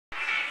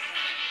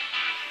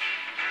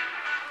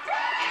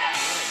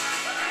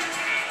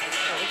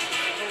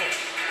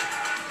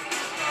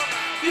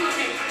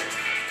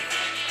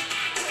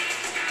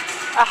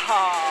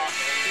Oh,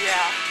 yeah.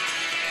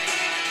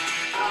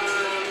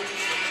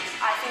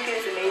 I think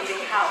it was amazing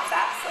how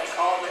fast like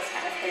all of us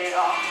kind of hit it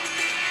off.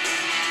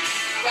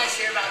 You guys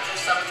hear about the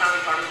summertime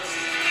particles?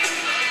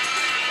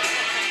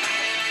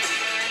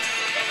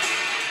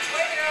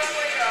 Way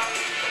girl.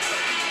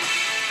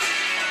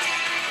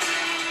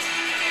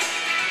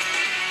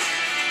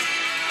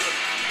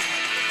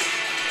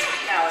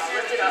 Now let's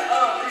lift it up.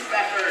 Oh, who's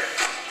that bird?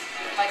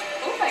 Like,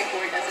 oh my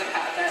board doesn't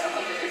have that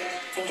on there.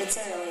 I think it's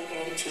a really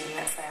great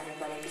achievement for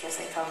everybody because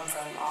they come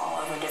from all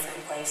over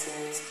different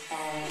places,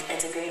 and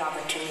it's a great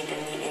opportunity to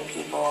meet new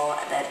people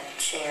that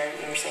share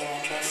your same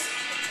interests.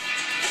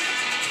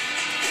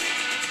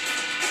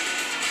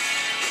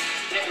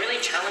 It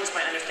really challenged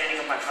my understanding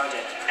of my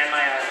project and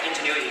my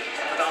ingenuity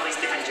with all these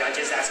different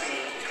judges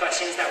asking me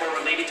questions that were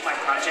related to my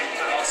project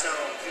but also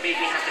made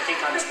me have to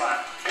think on the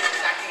spot. This is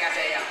acting as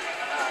a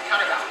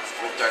counterbalance.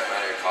 With dark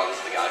matter, it causes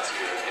the galaxy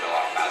to rotate a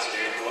lot faster.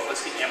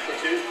 What's the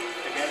amplitude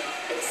again?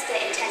 It's the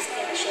intensity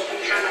of the shape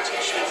and how much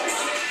it shakes.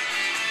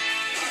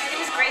 It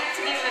was great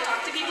to be able to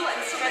talk to people and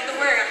spread the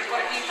word of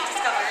what we've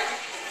discovered.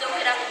 Soak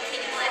it up and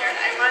think later.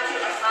 I want to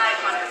apply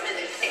quantum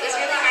physics. It was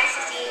really nice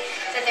to see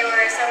that there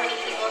were so many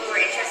people who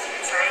were interested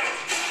in science.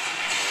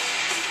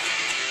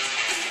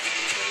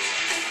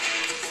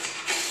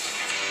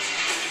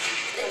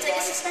 It's like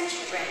a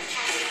suspension bridge.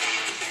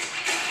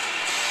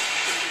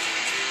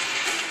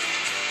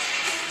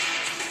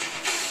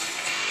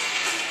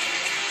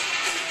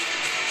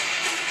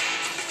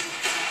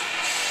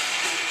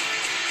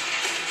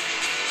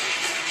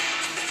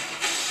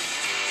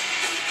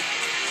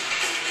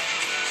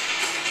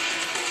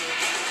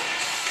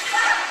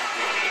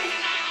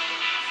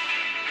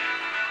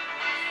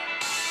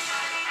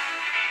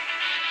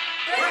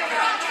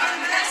 Broadcom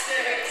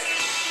Masters!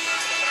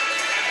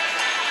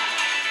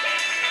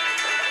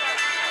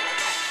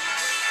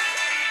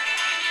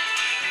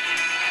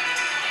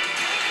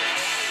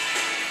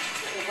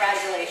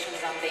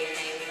 Congratulations on being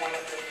named one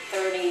of the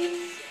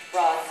 30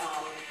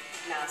 Broadcom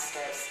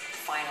Masters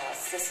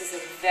finalists. This is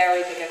a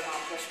very big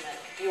accomplishment.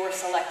 You were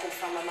selected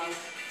from among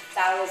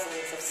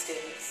thousands of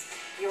students.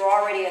 You're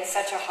already at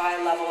such a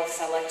high level of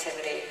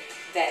selectivity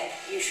that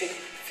you should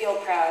feel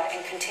proud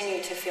and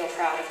continue to feel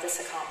proud of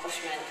this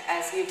accomplishment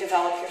as you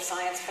develop your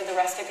science for the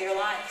rest of your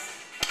lives.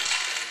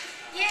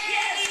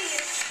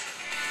 Yes!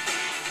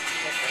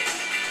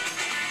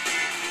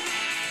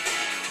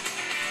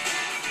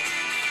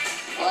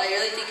 Well, I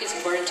really think it's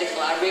important to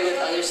collaborate with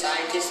other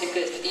scientists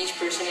because each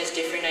person has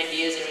different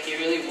ideas, and when you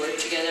really work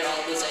together, all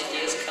of those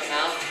ideas come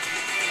out.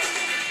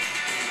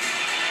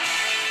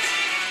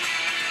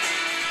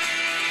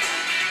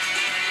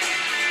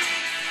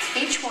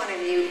 Each one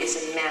of you is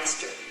a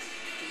master.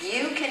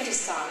 You can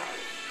decide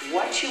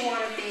what you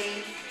want to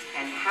be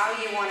and how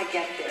you want to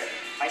get there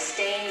by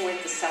staying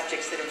with the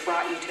subjects that have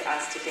brought you to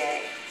us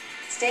today.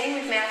 Staying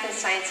with math and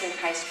science in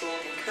high school,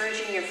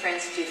 encouraging your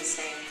friends to do the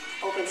same,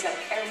 opens up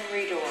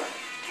every door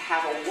to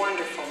have a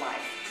wonderful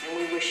life. And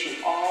we wish you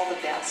all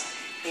the best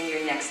in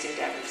your next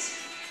endeavors.